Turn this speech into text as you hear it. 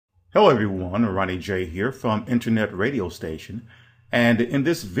Hello everyone, Ronnie J here from Internet Radio Station, and in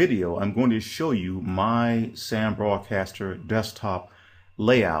this video I'm going to show you my Sam Broadcaster desktop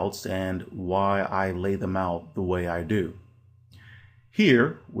layouts and why I lay them out the way I do.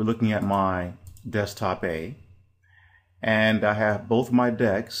 Here we're looking at my desktop A, and I have both my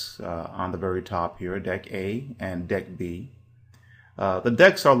decks on the very top here, deck A and deck B. The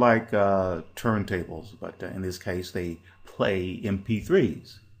decks are like turntables, but in this case they play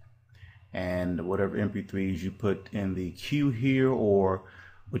MP3s. And whatever MP3s you put in the queue here or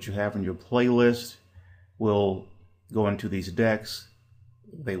what you have in your playlist will go into these decks.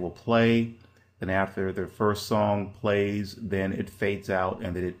 They will play. Then after their first song plays, then it fades out,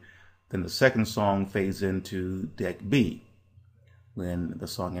 and then the second song fades into deck B. When the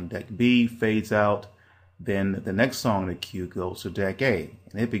song in deck B fades out, then the next song in the queue goes to deck A,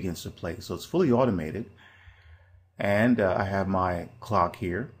 and it begins to play. So it's fully automated. And I have my clock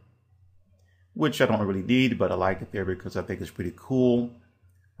here, which I don't really need, but I like it there because I think it's pretty cool.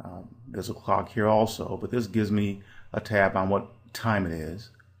 There's a clock here also, but this gives me a tab on what time it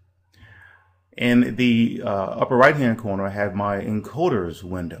is. In the upper right-hand corner, I have my encoders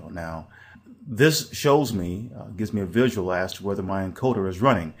window. Now, this shows me, gives me a visual as to whether my encoder is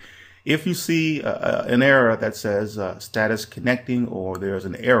running. If you see an error that says status connecting or there's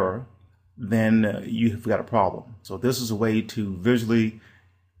an error, then you've got a problem. So this is a way to visually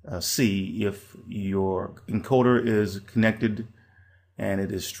see if your encoder is connected and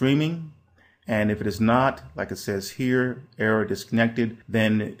it is streaming. And if it is not, like it says here, error disconnected,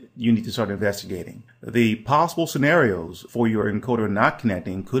 then you need to start investigating. The possible scenarios for your encoder not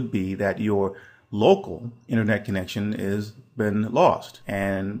connecting could be that your local internet connection has been lost.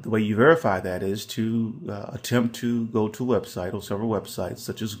 And the way you verify that is to attempt to go to a website or several websites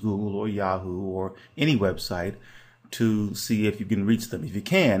such as Google or Yahoo or any website to see if you can reach them. If you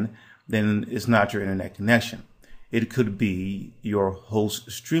can, then it's not your internet connection. It could be your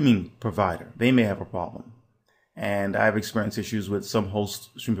host streaming provider. They may have a problem. And I've experienced issues with some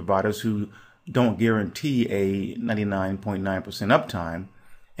host streaming providers who don't guarantee a 99.9% uptime,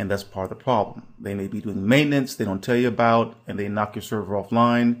 and that's part of the problem. They may be doing maintenance they don't tell you about, and they knock your server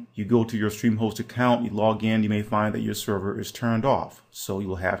offline. You go to your StreamHost account, you log in, you may find that your server is turned off. So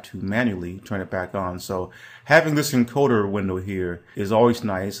you'll have to manually turn it back on. So having this encoder window here is always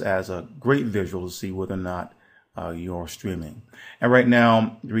nice as a great visual to see whether or not you're streaming. And right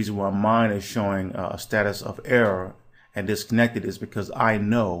now, the reason why mine is showing a status of error and disconnected is because I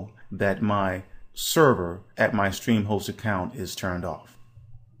know that my server at my StreamHost account is turned off.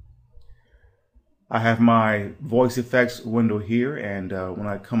 I have my voice effects window here, and when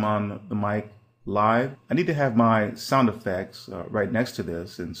I come on the mic live, I need to have my sound effects right next to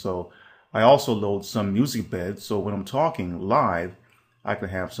this, and so I also load some music beds, so when I'm talking live, I can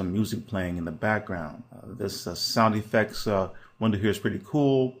have some music playing in the background. This sound effects window here is pretty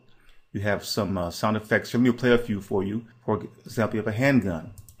cool. You have some sound effects. Let me play a few for you. For example, you have a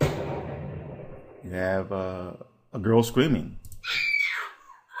handgun. You have a girl screaming.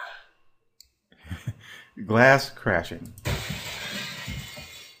 Glass crashing.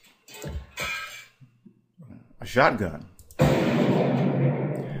 A shotgun.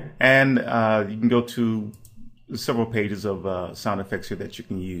 And you can go to several pages of sound effects here that you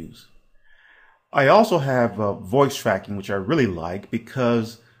can use. I also have voice tracking, which I really like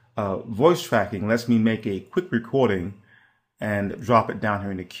because voice tracking lets me make a quick recording and drop it down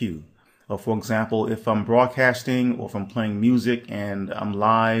here in the queue. For example, if I'm broadcasting or if I'm playing music and I'm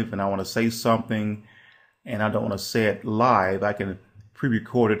live and I want to say something and I don't want to say it live, I can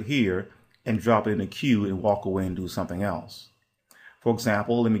pre-record it here and drop it in the queue and walk away and do something else. For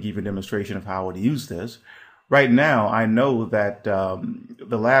example, let me give you a demonstration of how I would use this. Right now, I know that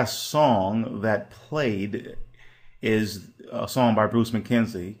the last song that played is a song by Bruce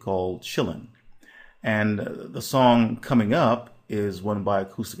McKenzie called Chillin'. And the song coming up is one by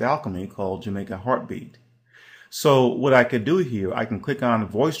Acoustic Alchemy called Jamaica Heartbeat. So what I could do here, I can click on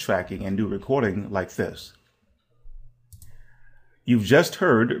voice tracking and do recording like this. You've just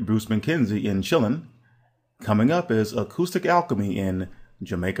heard Bruce McKenzie in Chillin'. Coming up is Acoustic Alchemy in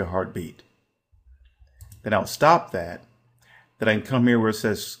Jamaica Heartbeat. Then I'll stop that. Then I can come here where it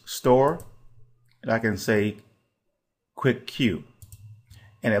says store, and I can say quick cue.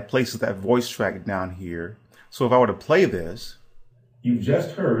 And it places that voice track down here. So if I were to play this, you've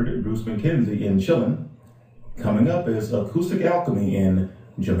just heard Bruce McKenzie in Chillin'. Coming up is Acoustic Alchemy in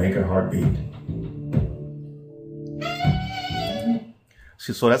Jamaica Heartbeat.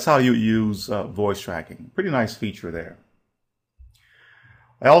 So that's how you use voice tracking. Pretty nice feature there.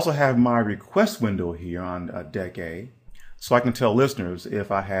 I also have my request window here on deck A. so I can tell listeners if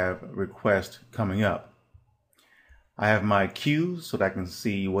I have requests coming up. I have my queues so that I can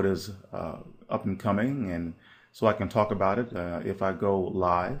see what is up and coming, and so I can talk about it if I go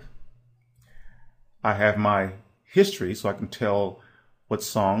live. I have my history so I can tell what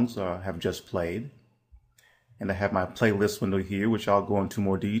songs have just played. And I have my playlist window here, which I'll go into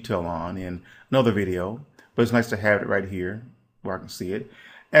more detail on in another video. But it's nice to have it right here where I can see it.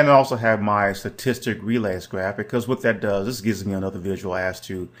 And I also have my statistic relays graph, because what that does, this gives me another visual as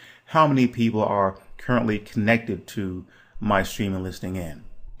to how many people are currently connected to my stream and listening in.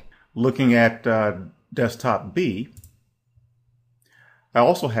 Looking at desktop B, I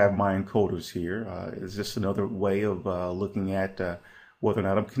also have my encoders here. It's just another way of looking at whether or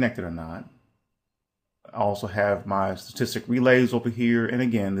not I'm connected or not. I also have my statistic relays over here. And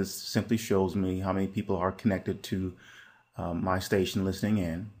again, this simply shows me how many people are connected to my station listening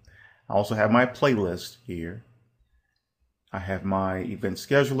in. I also have my playlist here. I have my event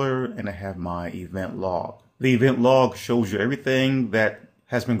scheduler, and I have my event log. The event log shows you everything that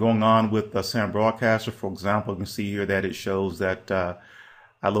has been going on with the Sam Broadcaster. For example, you can see here that it shows that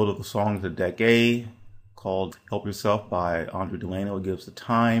I loaded the song to deck A called Help Yourself by Andre Delano. It gives the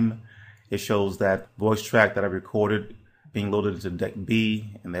time. It shows that voice track that I recorded being loaded into deck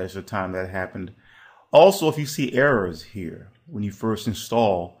B, and there's the time that happened. Also, if you see errors here, when you first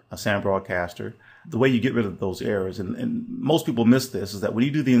install a Sam Broadcaster, the way you get rid of those errors, and most people miss this, is that when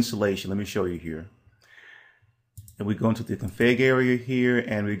you do the installation, let me show you here. And we go into the config area here,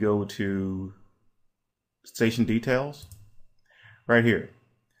 and we go to station details. Right here.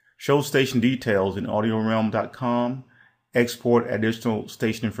 Show station details in audiorealm.com. Export additional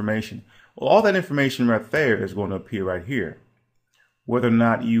station information. Well, all that information right there is going to appear right here, whether or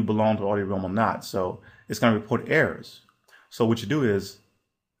not you belong to Audio Realm or not. So it's going to report errors. So what you do is,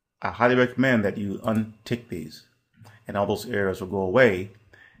 I highly recommend that you untick these, and all those errors will go away,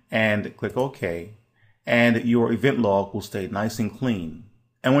 and click OK, and your event log will stay nice and clean.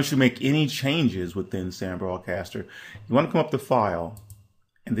 And once you make any changes within Sam Broadcaster, you want to come up to File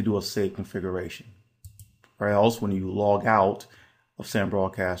and then do a Save Configuration. Or else, when you log out of Sam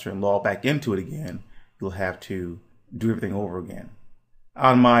Broadcaster and log back into it again, you'll have to do everything over again.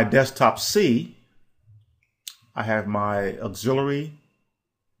 On my desktop C, I have my auxiliary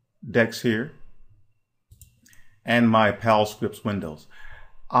decks here and my PAL scripts windows.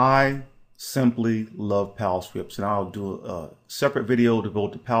 I simply love PAL scripts, and I'll do a separate video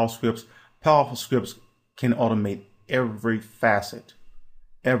devoted to PAL scripts. PAL scripts can automate every facet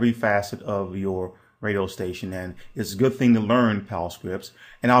of your radio station, and it's a good thing to learn PAL scripts.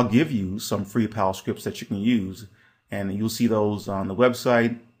 And I'll give you some free PAL scripts that you can use, and you'll see those on the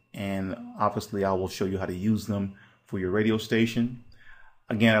website, and obviously I will show you how to use them for your radio station.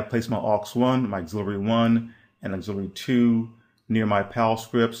 Again, I place my aux 1, my auxiliary 1, and auxiliary 2 near my PAL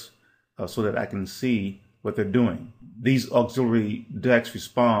scripts so that I can see what they're doing. These auxiliary decks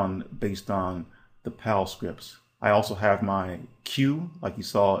respond based on the PAL scripts. I also have my queue, like you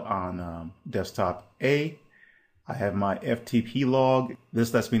saw on desktop A. I have my FTP log.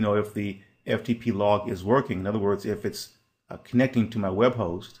 This lets me know if the FTP log is working. In other words, if it's connecting to my web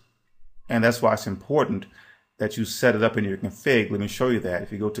host. And that's why it's important that you set it up in your config. Let me show you that.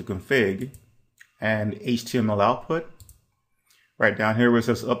 If you go to config and HTML output, right down here where it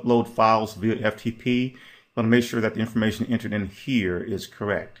says upload files via FTP, you want to make sure that the information entered in here is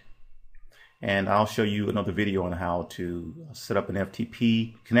correct. And I'll show you another video on how to set up an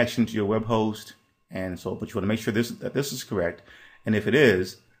FTP connection to your web host. And so, but you want to make sure that this is correct. And if it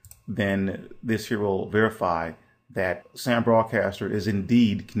is, then this here will verify that Sam Broadcaster is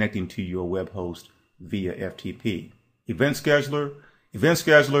indeed connecting to your web host via FTP. Event Scheduler. Event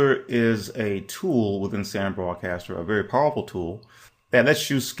Scheduler is a tool within Sam Broadcaster, a very powerful tool that lets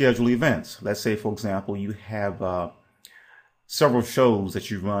you schedule events. Let's say, for example, you have several shows that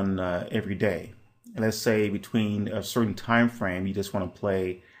you run every day. And let's say between a certain time frame, you just want to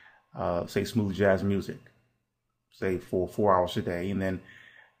play, say, smooth jazz music, say for 4 hours a day. And then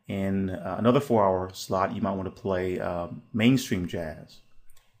in another 4-hour slot, you might want to play mainstream jazz.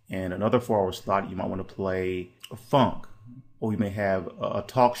 In another 4-hour slot, you might want to play funk. Or you may have a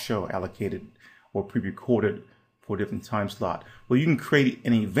talk show allocated or pre-recorded for a different time slot. Well, you can create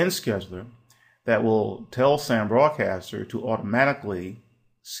an event scheduler that will tell Sam Broadcaster to automatically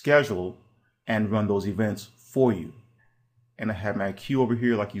schedule and run those events for you. And I have my queue over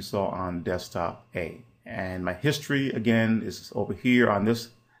here like you saw on desktop A. And my history, again, is over here on this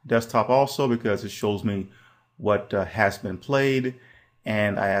desktop also, because it shows me what has been played.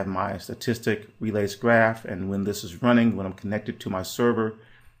 And I have my statistic relays graph, and when this is running, when I'm connected to my server,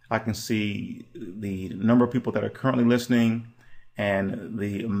 I can see the number of people that are currently listening and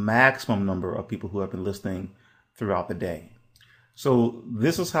the maximum number of people who have been listening throughout the day. So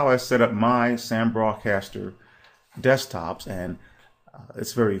this is how I set up my Sam Broadcaster desktops, and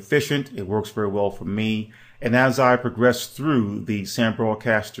it's very efficient. It works very well for me. And as I progress through the Sam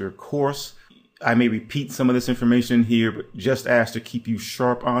Broadcaster course, I may repeat some of this information here, but just ask to keep you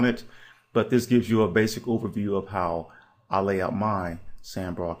sharp on it. But this gives you a basic overview of how I lay out my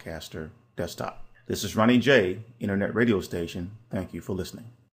Sam Broadcaster desktop. This is Ronnie J, Internet Radio Station. Thank you for listening.